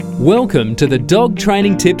Welcome to the Dog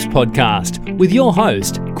Training Tips Podcast with your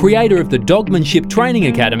host, creator of the Dogmanship Training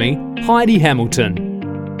Academy, Heidi Hamilton.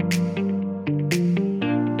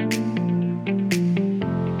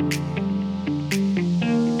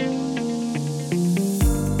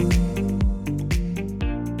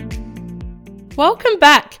 Welcome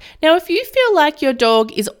back. Now, if you feel like your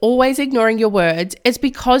dog is always ignoring your words, it's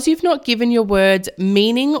because you've not given your words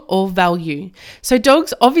meaning or value. So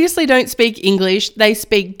dogs obviously don't speak English, they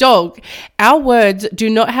speak dog. Our words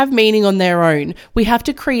do not have meaning on their own. We have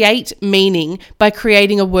to create meaning by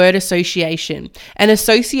creating a word association, an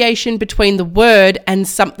association between the word and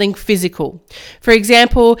something physical. For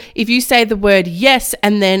example, if you say the word yes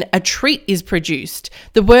and then a treat is produced,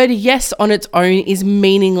 the word yes on its own is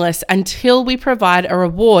meaningless until we provide a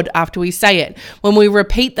reward after we say it. When we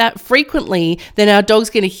repeat that frequently, then our dog's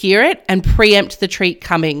going to hear it and preempt the treat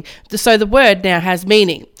coming. So the word now has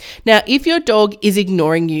meaning. Now, if your dog is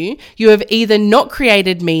ignoring you, you have either not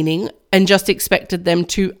created meaning and just expected them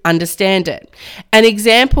to understand it. An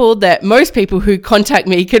example that most people who contact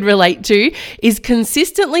me can relate to is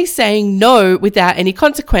consistently saying no without any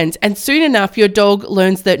consequence. And soon enough, your dog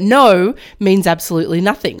learns that no means absolutely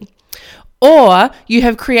nothing. Or you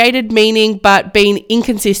have created meaning but been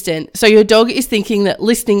inconsistent. So your dog is thinking that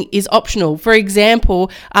listening is optional. For example,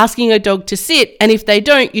 asking a dog to sit, and if they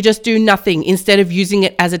don't, you just do nothing instead of using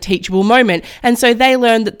it as a teachable moment. And so they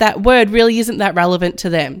learn that that word really isn't that relevant to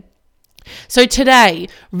them. So today,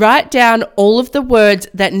 write down all of the words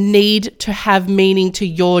that need to have meaning to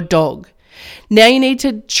your dog. Now you need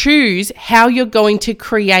to choose how you're going to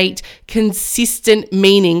create consistent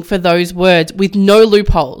meaning for those words with no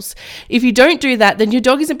loopholes. If you don't do that, then your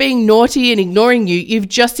dog isn't being naughty and ignoring you. You've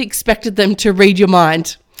just expected them to read your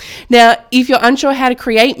mind. Now, if you're unsure how to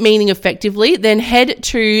create meaning effectively, then head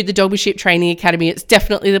to the Dogmanship Training Academy. It's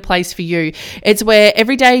definitely the place for you. It's where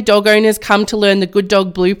everyday dog owners come to learn the Good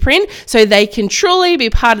Dog Blueprint so they can truly be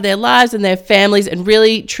part of their lives and their families and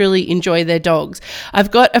really, truly enjoy their dogs. I've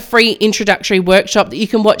got a free introductory workshop that you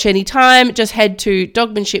can watch anytime. Just head to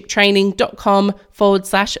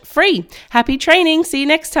dogmanshiptraining.com/free. Happy training. See you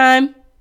next time.